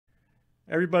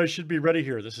Everybody should be ready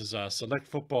here. This is Select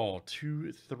Football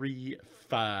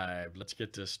 235. Let's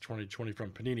get this 2020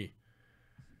 from Panini.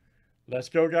 Let's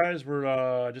go, guys.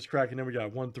 We're just cracking in. We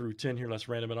got 1 through 10 here. Let's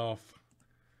random it off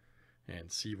and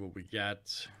see what we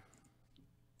got.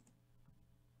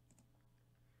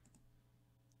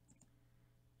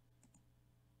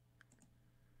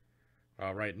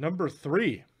 All right, number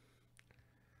 3.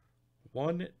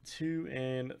 1, 2,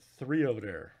 and 3 over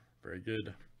there. Very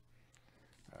good.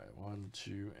 All right, 1,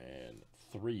 2, and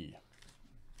 3.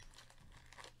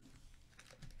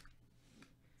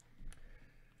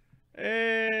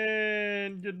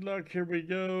 And good luck. Here we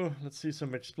go. Let's see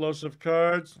some explosive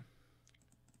cards.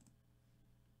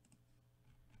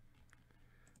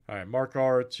 All right, Mark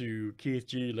R to Keith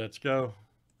G. Let's go.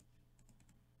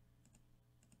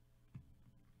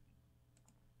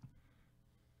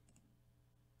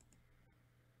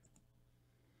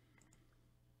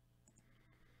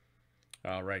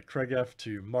 All right, Craig F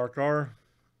to Mark R.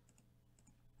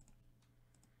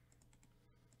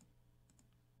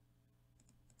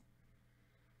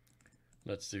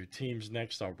 Let's do teams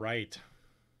next. All right.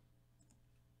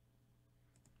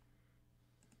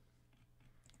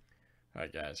 All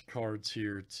right, guys. Cards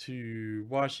here to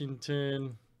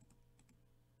Washington.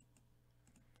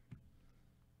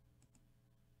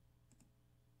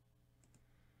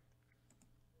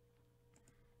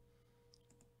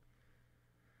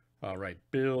 All right,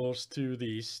 Bills to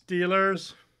the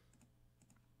Steelers.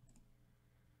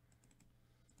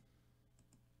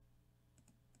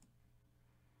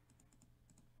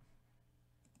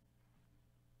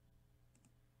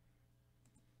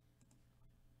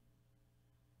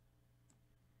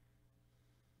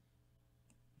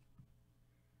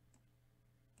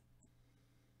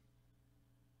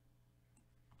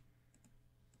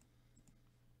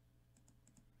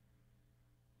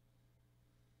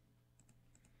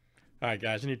 All right,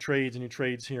 guys. Any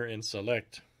trades here in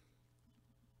Select?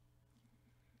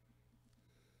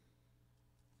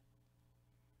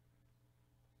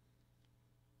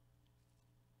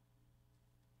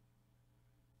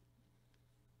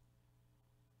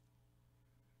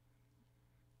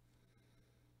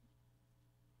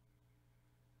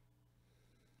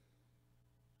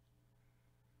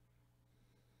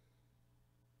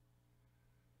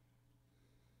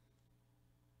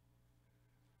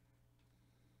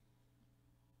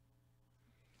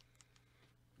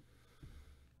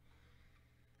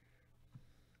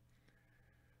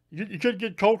 You could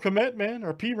get Cole Kmet, man,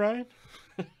 or P. Ryan.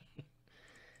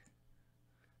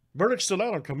 Verdict's still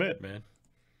out on Kmet, man.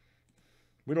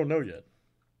 We don't know yet.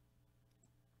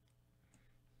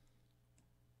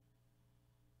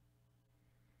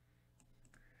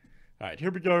 All right,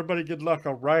 here we go, everybody. Good luck.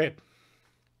 All right.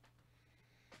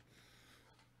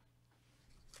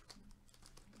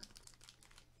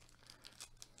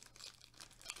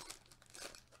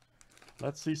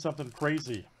 Let's see something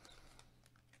crazy.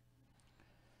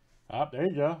 Ah, there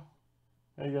you go.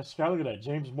 There you go, Scott. Look at that.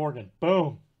 James Morgan.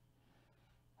 Boom.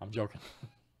 I'm joking.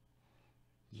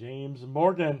 James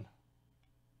Morgan.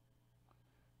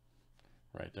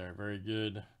 Right there. Very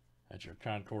good. That's your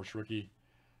concourse rookie.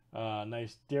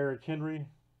 Nice Derrick Henry.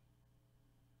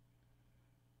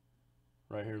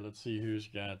 Right here. Let's see who's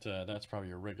got. That's probably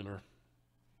your regular.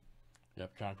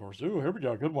 Yep, concourse. Ooh, here we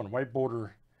go. Good one. White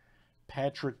border.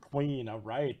 Patrick Queen. All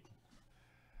right.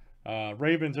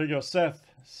 Ravens, there you go. Seth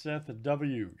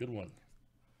W. Good one.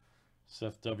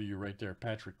 Seth W. right there.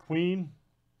 Patrick Queen.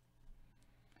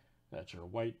 That's your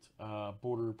white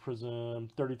border prism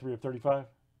 33 of 35.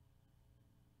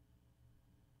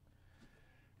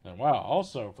 And wow,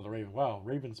 also for the Ravens. Wow,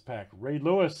 Ravens pack. Ray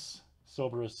Lewis.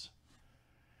 Silverus.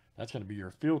 That's going to be your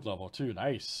field level too.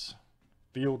 Nice.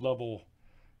 Field level.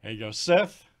 There you go.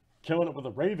 Seth. Killing it with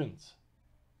the Ravens.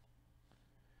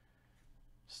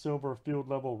 Silver field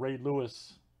level Ray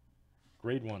Lewis.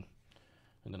 Grade 1.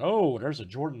 And then, oh, there's a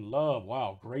Jordan Love.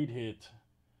 Wow, great hit.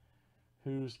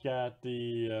 Who's got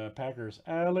the Packers?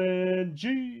 Alan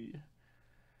G.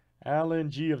 Alan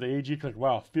G of the AG Click.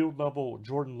 Wow, field level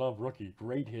Jordan Love rookie.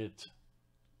 Great hit.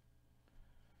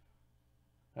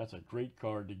 That's a great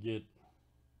card to get.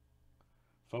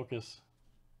 Focus.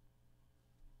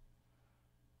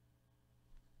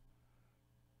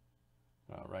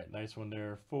 All right, nice one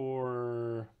there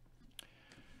for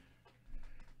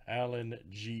Alan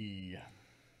G.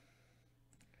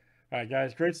 All right,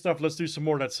 guys, great stuff. Let's do some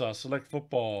more. That's Select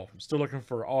Football. I'm still looking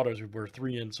for autos. We're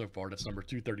 3 in so far. That's number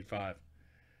 235.